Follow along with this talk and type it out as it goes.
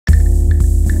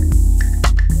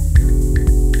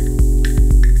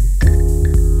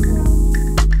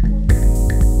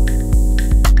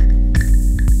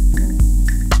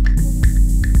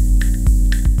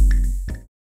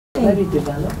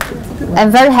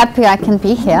I'm very happy I can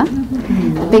be here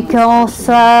because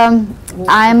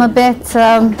I'm a bit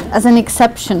as an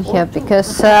exception here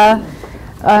because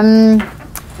I'm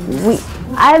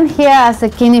here as a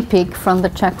guinea pig from the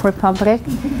Czech Republic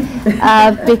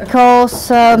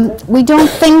because we don't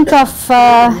think of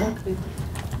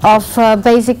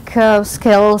basic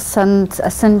skills and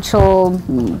essential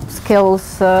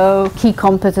skills, key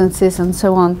competencies and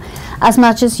so on, as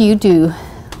much as you do,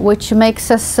 which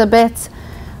makes us a bit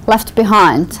left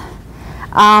behind.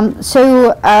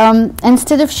 So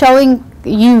instead of showing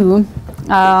you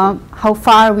how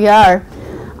far we are,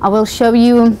 I will show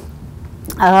you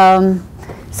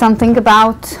something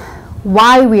about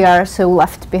why we are so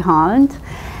left behind,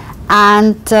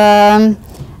 and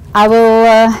I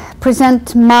will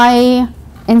present my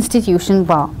institution,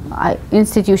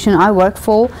 institution I work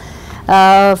for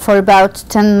about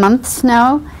 10 months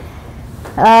now,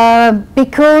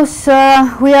 because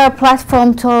we are a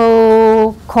platform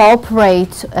to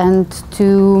cooperate and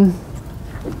to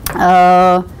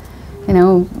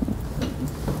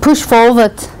push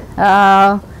forward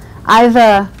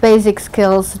either basic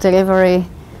skills delivery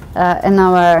in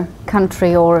our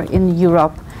country or in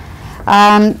Europe.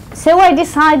 So I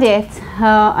decided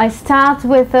I start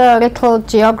with a little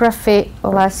geography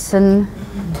lesson.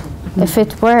 If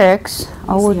it works,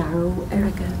 I will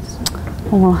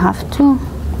have to.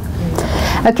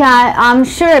 Okay, I'm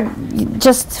sure,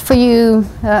 just for you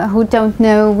who don't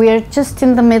know, we're just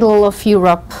in the middle of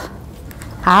Europe.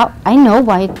 How? I know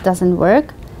why it doesn't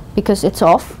work, because it's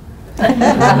off. So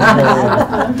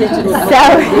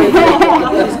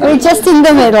we're just in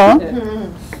the middle.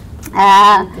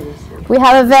 We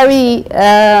have a very,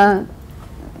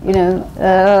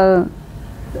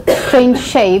 strange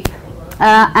shape,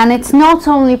 and it's not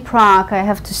only Prague. I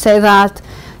have to say that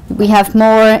we have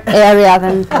more area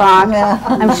than Prague.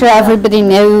 I'm sure everybody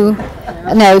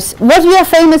knows. What we are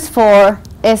famous for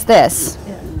is this.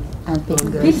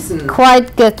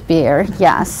 Quite good beer,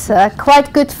 yes.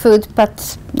 Quite good food,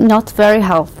 but not very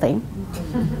healthy.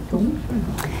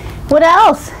 What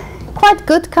else? Quite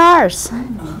good cars.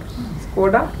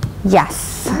 Skoda?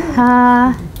 Yes.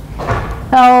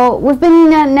 We've been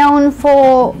known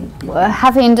for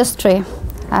heavy industry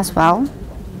as well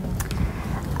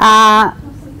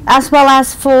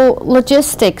as for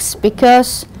logistics,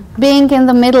 because being in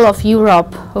the middle of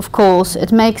Europe, of course,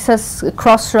 it makes us a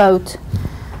crossroad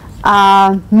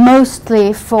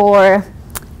mostly for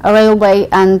railway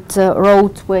and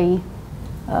roadway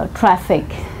traffic.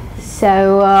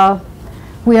 So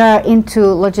we are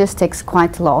into logistics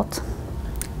quite a lot.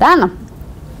 Then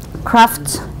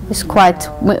craft is quite,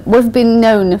 we've been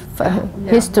known for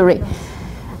history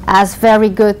as very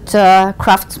good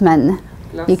craftsmen.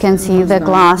 You can see the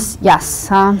glass, yes.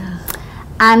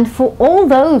 And for all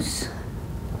those,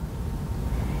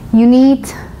 you need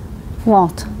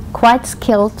what? Quite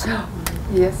skilled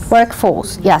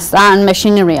workforce. Yes, and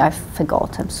machinery, I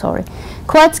forgot, I'm sorry.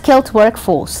 Quite skilled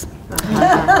workforce.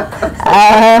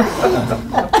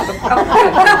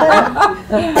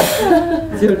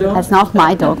 That's not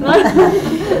my dog.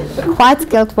 Quite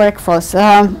skilled workforce.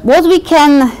 What we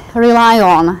can rely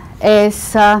on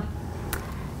is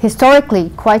historically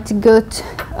quite a good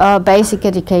basic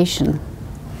education.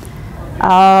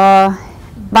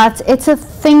 But it's a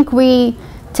thing we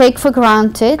take for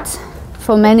granted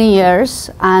for many years,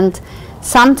 and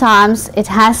sometimes it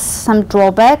has some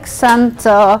drawbacks, and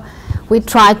we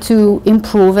try to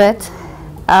improve it,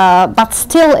 but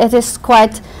still it is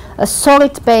quite a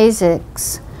solid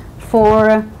basics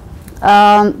for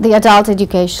the adult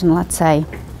education, let's say.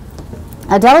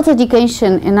 Adult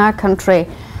education in our country,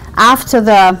 after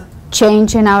the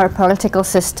change in our political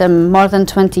system more than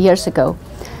 20 years ago,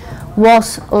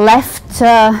 was left,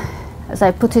 as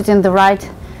I put it in the right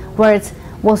words,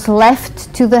 was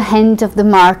left to the hand of the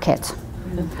market.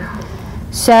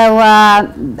 So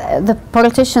the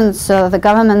politicians, the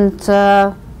government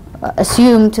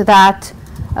assumed that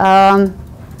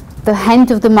the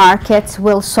hand of the market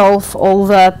will solve all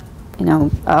the,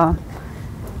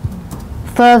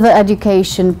 further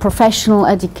education, professional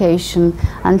education,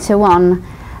 and so on.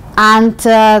 And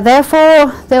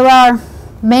therefore, there are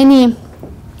many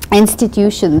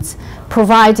institutions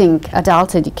providing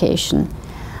adult education.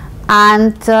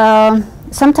 And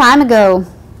some time ago,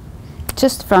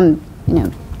 just from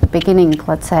the beginning,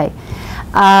 let's say,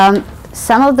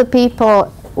 some of the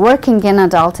people working in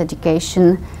adult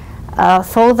education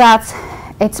thought that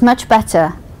it's much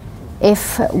better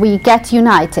if we get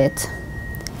united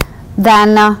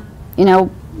than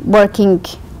working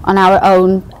on our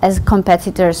own as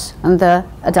competitors on the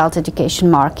adult education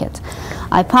market.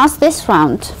 I pass this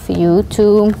round for you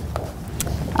to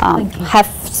have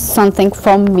something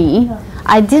from me.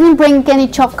 I didn't bring any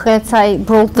chocolates, I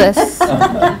brought this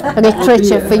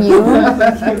literature for you.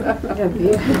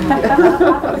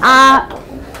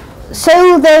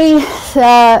 So they,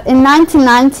 in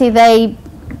 1990, they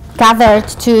gathered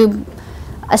to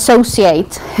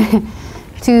associate,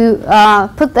 to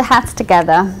put the hats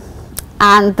together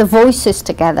and the voices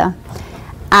together.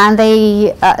 And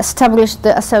they established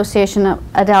the Association of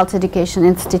Adult Education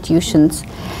Institutions,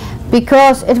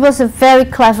 because it was a very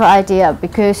clever idea,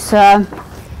 because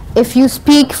if you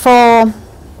speak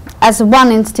as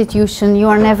one institution, you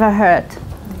are never heard.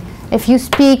 If you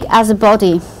speak as a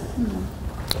body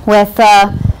with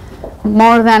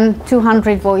more than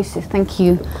 200 voices, thank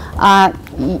you,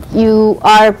 you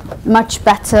are much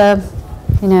better,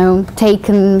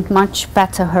 taken, much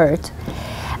better heard.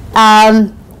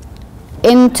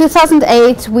 In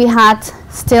 2008, we had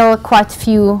still quite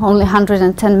few, only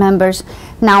 110 members.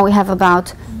 Now we have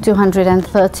about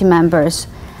 230 members.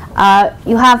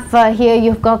 You have here,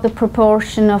 you've got the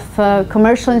proportion of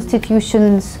commercial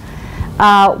institutions.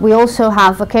 We also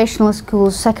have vocational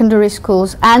schools, secondary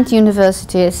schools, and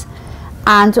universities,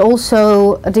 and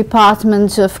also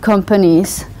departments of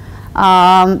companies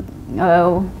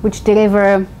which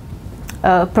deliver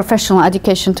professional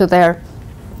education to their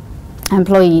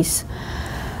employees.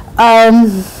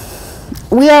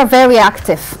 We are very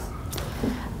active.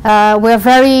 We're a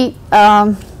very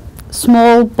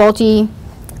small body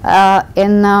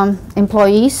in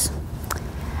employees,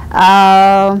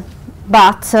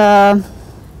 but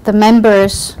the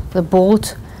members, the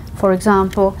board, for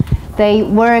example, they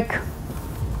work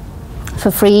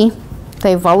for free,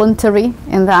 they're voluntary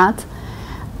in that,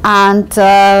 and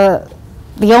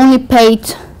the only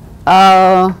paid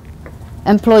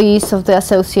employees of the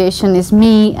association is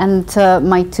me and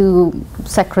my two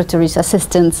secretaries,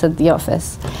 assistants at the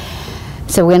office.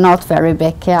 So we're not very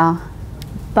big, yeah.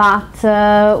 But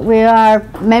we are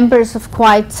members of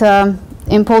quite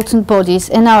important bodies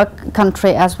in our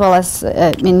country as well as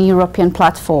in European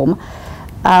platform.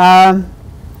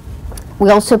 We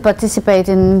also participate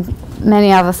in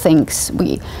many other things.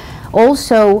 We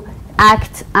also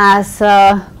act as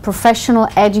professional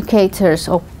educators,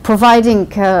 or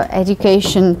providing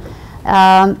education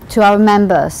to our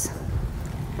members.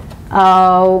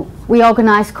 We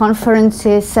organize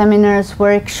conferences, seminars,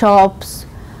 workshops,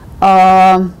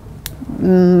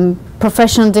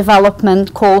 professional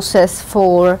development courses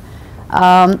for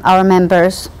our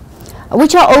members,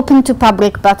 which are open to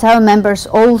public, but our members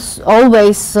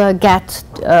always get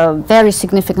very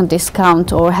significant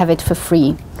discount or have it for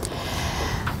free.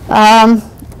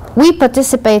 We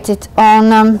participated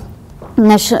on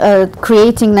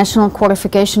creating national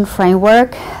qualification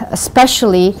framework,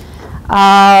 especially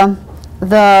our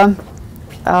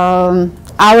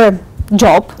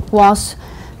job was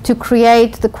to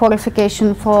create the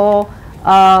qualification for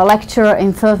lecturer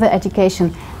in further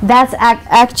education. That's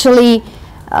actually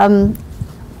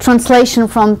translation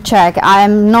from Czech. I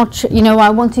am not, I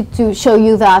wanted to show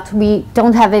you that we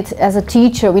don't have it as a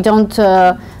teacher. We don't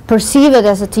perceive it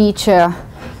as a teacher,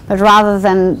 but rather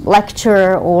than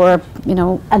lecturer or,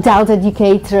 adult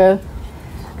educator.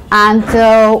 And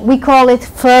we call it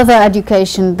further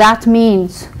education. That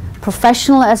means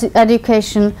professional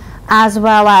education as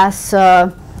well as,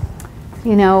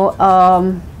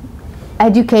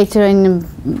 educator in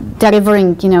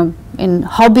delivering, in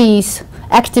hobbies,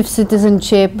 active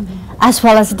citizenship, as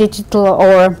well as digital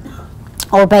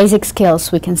or basic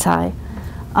skills, we can say.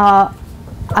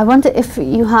 I wonder if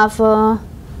you have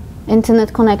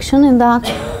internet connection in that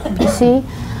PC.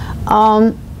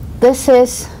 This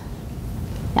is,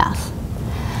 yes.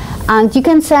 And you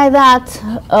can say that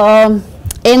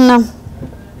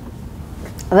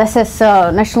this is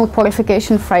National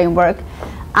Qualification Framework,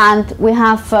 and we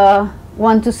have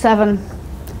 1 to 7.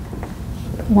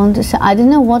 I don't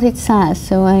know what it says,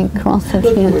 so I cross it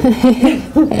here.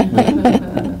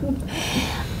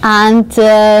 And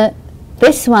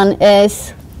this one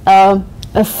is a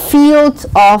field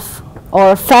of,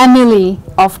 or family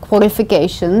of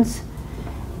qualifications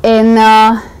in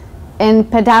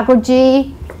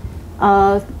pedagogy,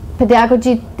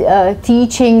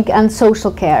 teaching and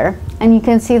social care. And you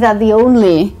can see that the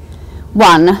only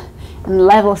one in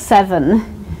level 7,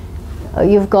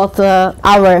 you've got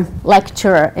our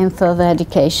lecturer in further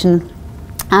education,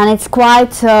 and it's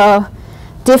quite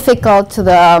difficult.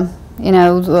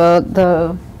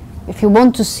 If you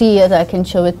want to see it, I can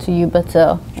show it to you, but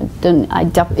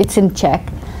it's in Czech,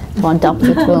 so I doubt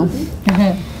it will.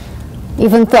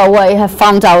 Even though I have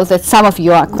found out that some of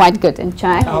you are quite good in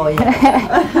Czech. Oh,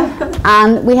 yeah.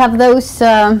 And we have those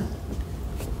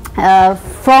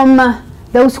from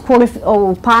those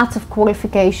parts of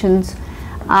qualifications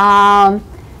from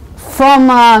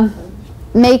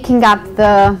making up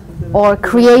or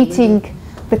creating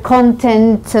the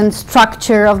content and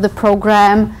structure of the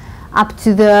program up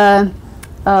to the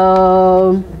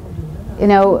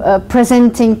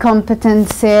presenting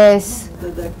competences,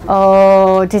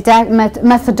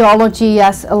 methodology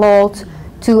as a lot,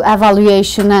 to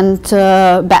evaluation and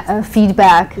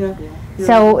feedback.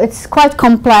 So it's quite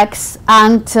complex,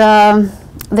 and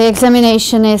the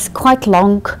examination is quite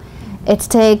long. It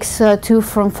takes 2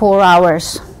 from 4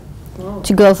 hours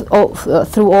to go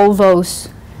through all those,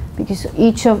 because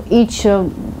each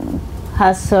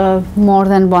has more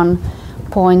than one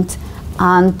point,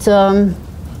 and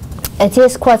it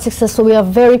is quite successful. We are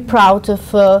very proud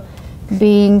of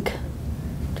being.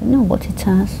 I don't know what it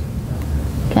has.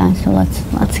 Okay, so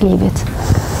let's leave it.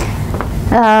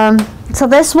 So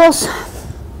this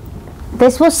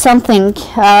was something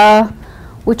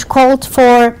which called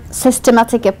for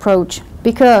systematic approach,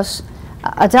 because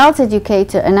adult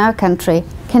educator in our country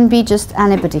can be just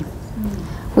anybody.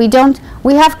 We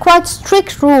have quite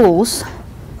strict rules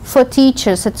for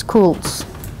teachers at schools,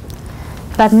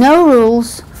 but no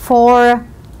rules for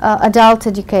adult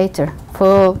educator,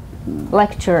 for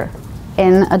lecturer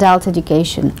in adult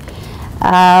education.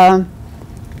 The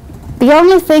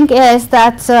only thing is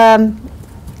that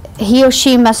he or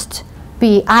she must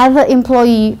be either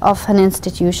employee of an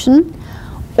institution,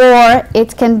 or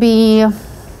it can be,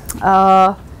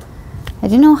 I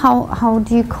don't know how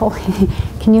do you call it?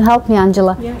 Can you help me,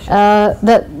 Angela? Yeah, sure.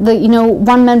 The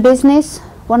one-man business,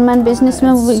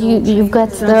 businessman. You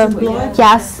get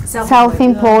the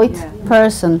self-employed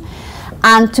person,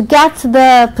 and to get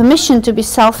the permission to be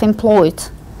self-employed,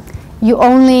 you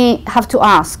only have to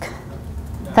ask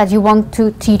that you want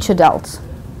to teach adults.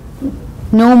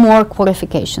 No more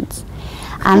qualifications.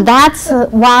 And that's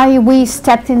why we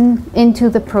stepped into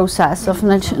the process of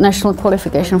National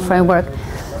Qualification Framework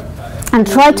and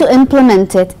tried to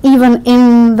implement it even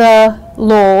in the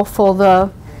law for the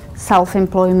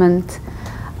self-employment.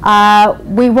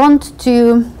 We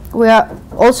are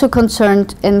also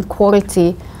concerned in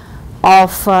quality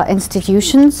of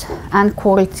institutions and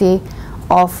quality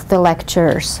of the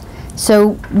lecturers.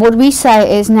 So what we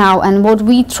say is now, and what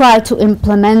we try to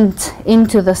implement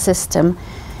into the system,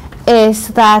 is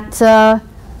that the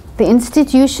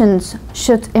institutions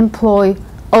should employ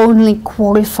only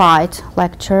qualified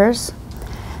lecturers.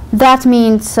 That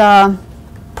means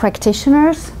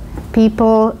practitioners,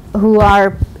 people who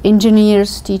are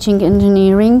engineers teaching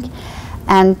engineering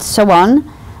and so on,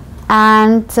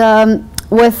 and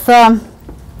with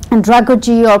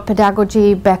andragogy or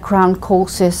pedagogy background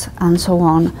courses and so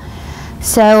on.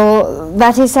 So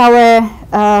that is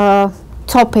our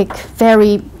topic,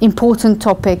 very important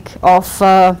topic of,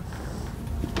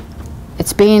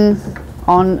 it's been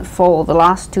on for the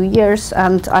last 2 years,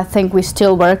 and I think we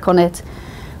still work on it.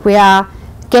 We are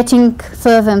getting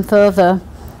further and further.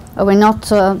 We're not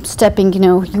stepping,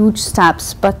 huge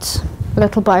steps, but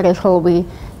little by little we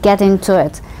get into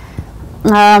it.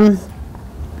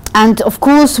 And of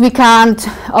course we can't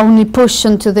only push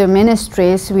into the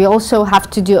ministries, we also have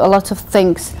to do a lot of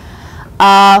things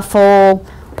for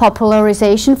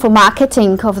popularization, for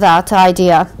marketing of that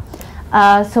idea.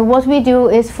 So what we do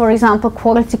is, for example,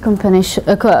 quality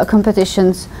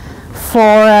competitions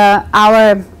for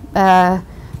our,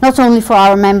 not only for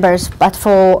our members, but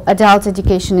for adult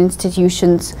education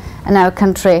institutions in our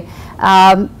country.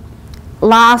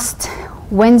 Last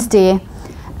Wednesday,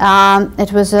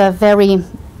 it was a very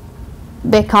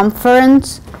big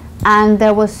conference, and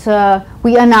there was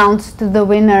we announced the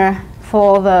winner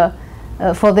for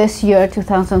this year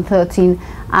 2013,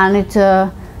 and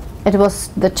it was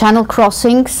the Channel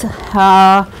Crossings,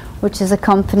 which is a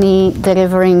company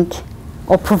delivering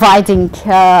or providing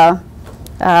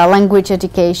language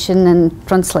education and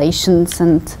translations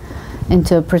and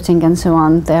interpreting and so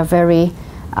on. They're very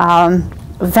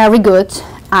very good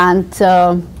and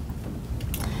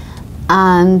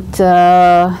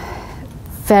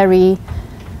very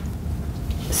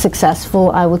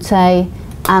successful, I would say.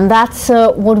 And that's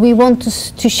what we want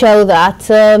to show, that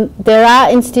there are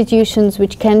institutions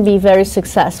which can be very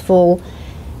successful,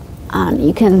 and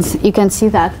you can see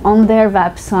that on their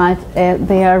website.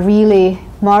 They are really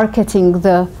marketing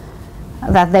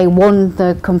that they won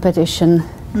the competition.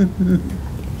 Mm-hmm.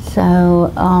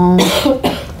 So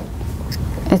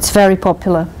it's very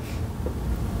popular.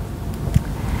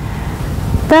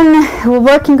 Then we're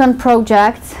working on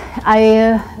projects.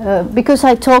 Because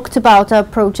I talked about our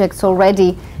projects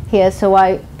already here, so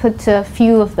I put a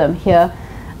few of them here.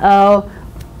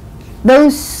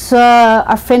 Those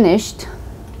are finished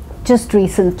just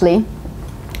recently.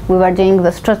 We were doing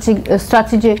the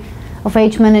strategy of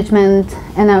age management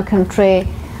in our country,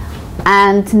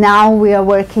 and now we are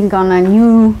working on a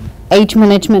new age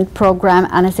management program,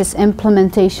 and it is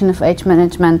implementation of age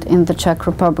management in the Czech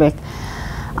Republic.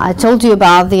 I told you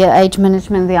about the age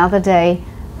management the other day.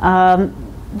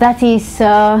 That is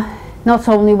not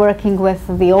only working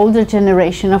with the older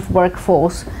generation of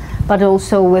workforce, but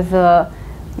also with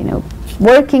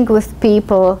working with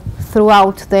people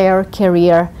throughout their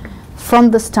career,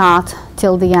 from the start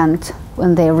till the end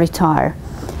when they retire.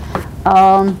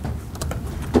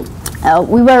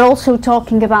 We were also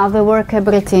talking about the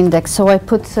workability index, so I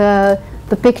put the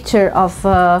picture of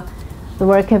the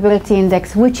workability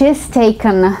index, which is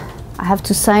taken, I have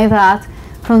to say that,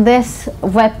 from this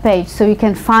web page, so you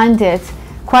can find it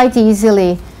quite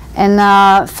easily in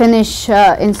Finnish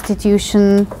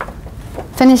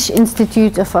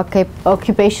Institute of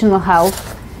Occupational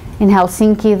Health in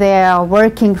Helsinki.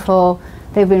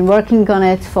 They've been working on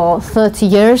it for 30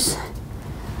 years,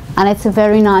 and it's a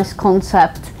very nice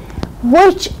concept,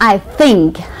 which I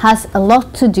think has a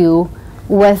lot to do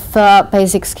with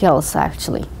basic skills,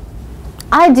 actually.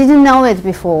 I didn't know it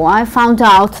before. I found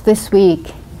out this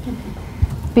week,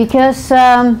 because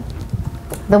the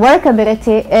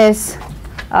workability is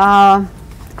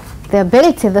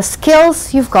the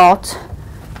skills you've got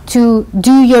to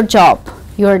do your job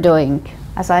you're doing,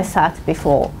 as I said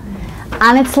before.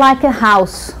 And it's like a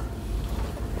house.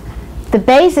 The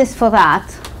basis for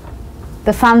that,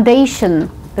 the foundation,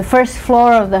 the first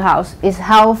floor of the house, is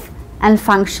health and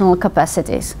functional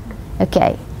capacities.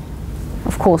 Okay,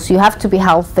 of course you have to be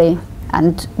healthy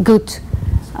and good,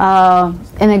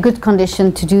 in a good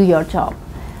condition to do your job.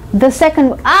 The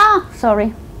second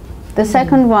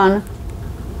one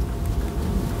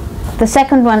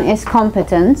is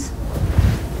competence.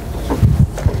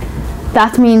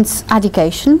 That means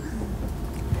education.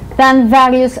 Then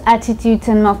values, attitude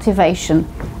and motivation.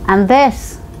 And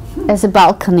this is a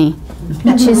balcony,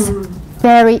 which is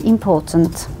very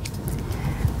important,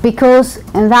 because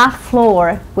in that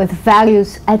floor with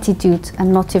values, attitude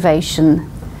and motivation,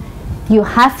 you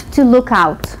have to look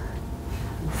out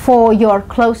for your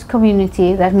close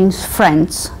community, that means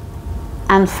friends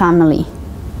and family.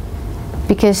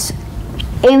 Because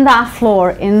in that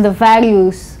floor, in the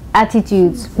values,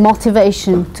 attitudes,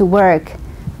 motivation to work,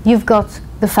 you've got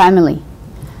the family.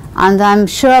 And I'm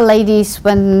sure, ladies,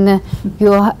 when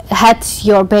you had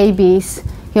your babies,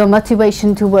 your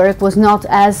motivation to work was not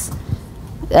as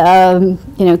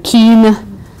keen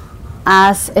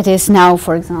as it is now,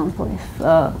 for example, if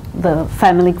the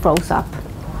family grows up.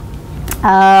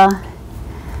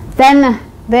 Then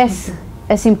this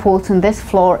is important. This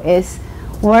floor is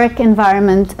work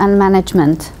environment and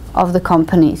management of the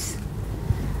companies.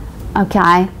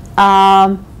 Okay,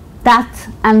 that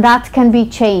can be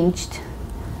changed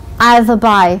either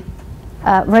by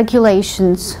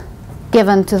regulations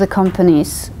given to the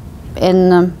companies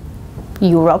in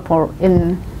Europe or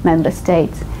in member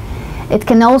states. It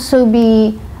can also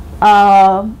be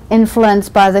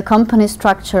influenced by the company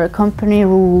structure, company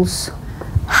rules,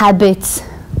 habits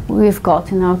we've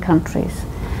got in our countries.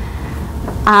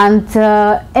 And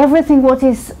everything what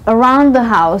is around the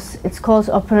house, it's called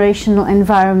operational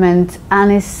environment,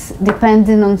 and is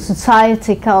dependent on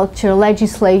society, culture,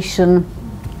 legislation,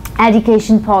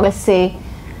 education policy,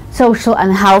 social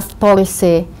and health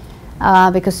policy,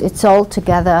 because it's all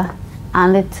together,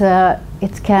 and it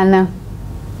can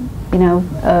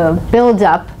build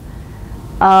up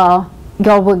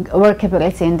your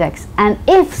workability index. And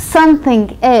if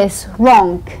something is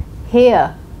wrong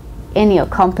here in your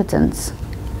competence,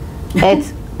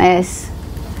 it is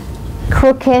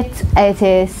crooked, it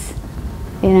is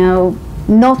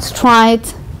not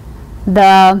right,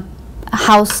 the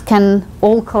house can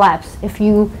all collapse. If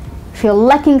you're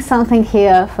lacking something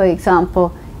here, for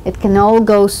example, it can all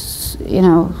go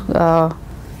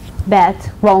bad,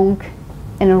 wrong,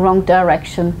 in a wrong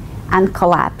direction and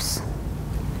collapse.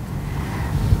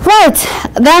 Right,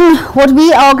 then what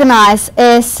we organize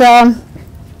is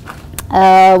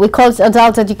we call it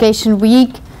Adult Education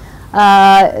Week,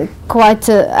 quite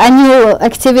an annual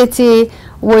activity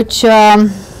which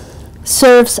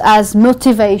serves as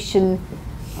motivation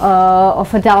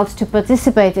of adults to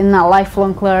participate in that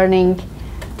lifelong learning,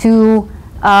 to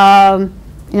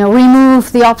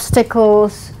remove the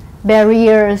obstacles,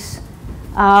 barriers.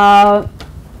 At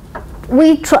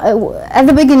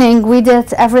the beginning we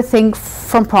did everything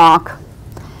from Prague,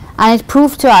 and it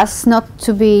proved to us not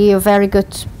to be a very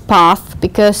good path,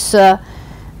 because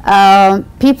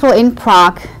people in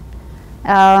Prague,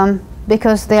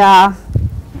 because they are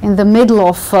in the middle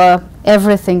of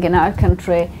everything in our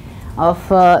country,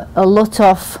 of a lot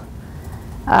of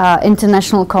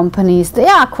international companies, they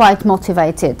are quite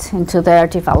motivated into their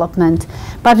development.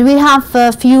 But we have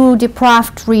a few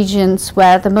deprived regions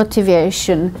where the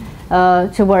motivation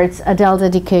towards adult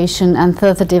education and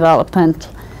further development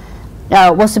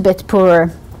was a bit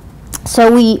poorer.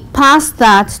 So we passed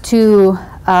that to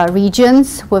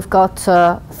regions. We've got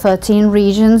 13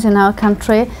 regions in our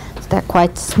country, so they're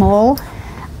quite small.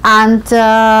 And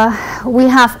we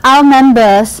have our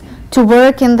members to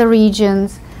work in the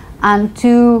regions and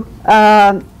to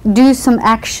do some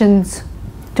actions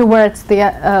towards the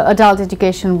Adult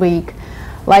Education Week,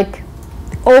 like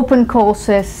open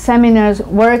courses, seminars,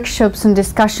 workshops and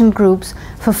discussion groups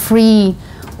for free,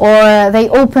 or they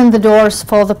open the doors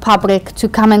for the public to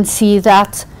come and see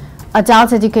that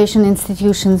adult education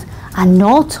institutions are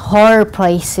not horror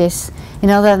places. You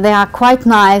know, that they are quite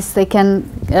nice, they can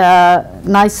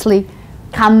nicely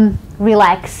come,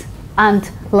 relax and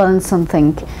learn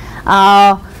something.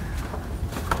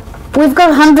 We've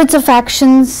got hundreds of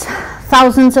actions,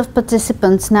 thousands of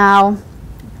participants now,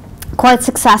 quite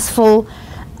successful.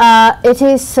 It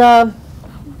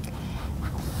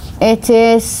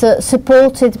is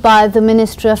supported by the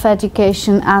Ministry of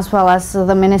Education as well as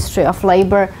the Ministry of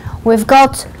Labour. We've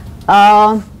got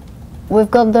the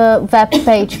web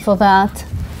page for that,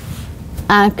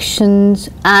 actions,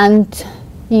 and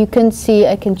you can see,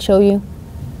 I can show you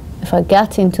if I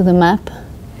get into the map.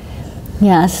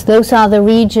 Yes, those are the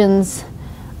regions,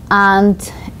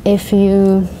 and if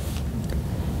you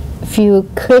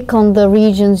click on the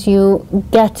regions, you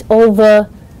get all the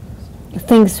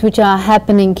things which are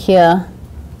happening here.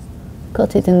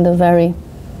 Got it in the very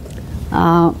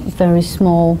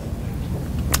small.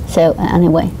 So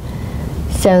anyway,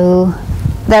 so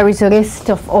there is a list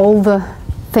of all the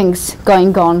things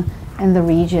going on in the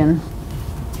region.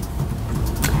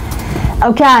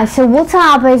 Okay, so what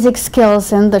are basic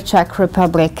skills in the Czech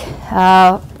Republic?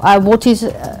 What is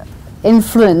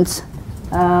influence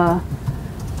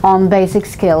on basic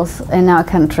skills in our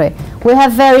country? We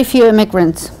have very few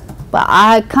immigrants, but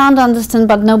I can't understand,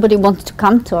 but nobody wants to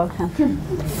come to our country.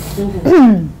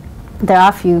 There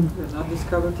are few. They're not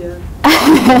discovered yet?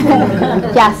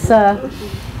 Yes,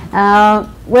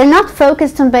 we're not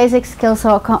focused on basic skills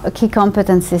or key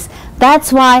competencies.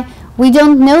 That's why we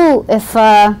don't know if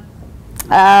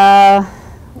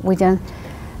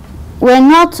we're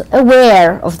not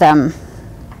aware of them.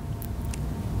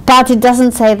 But it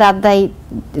doesn't say that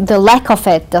the lack of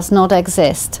it does not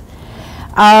exist.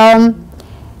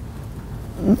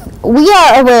 We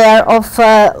are aware of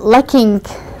lacking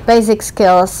basic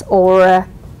skills or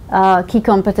key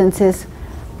competencies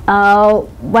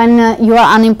when you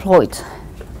are unemployed.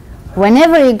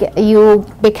 Whenever you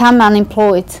become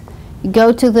unemployed, you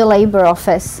go to the labor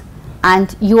office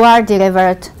and you are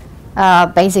delivered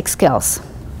basic skills.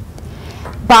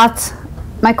 But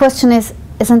my question is,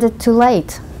 isn't it too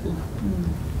late?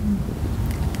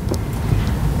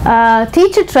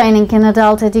 Teacher training in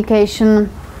adult education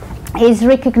is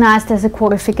recognized as a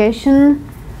qualification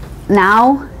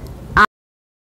now,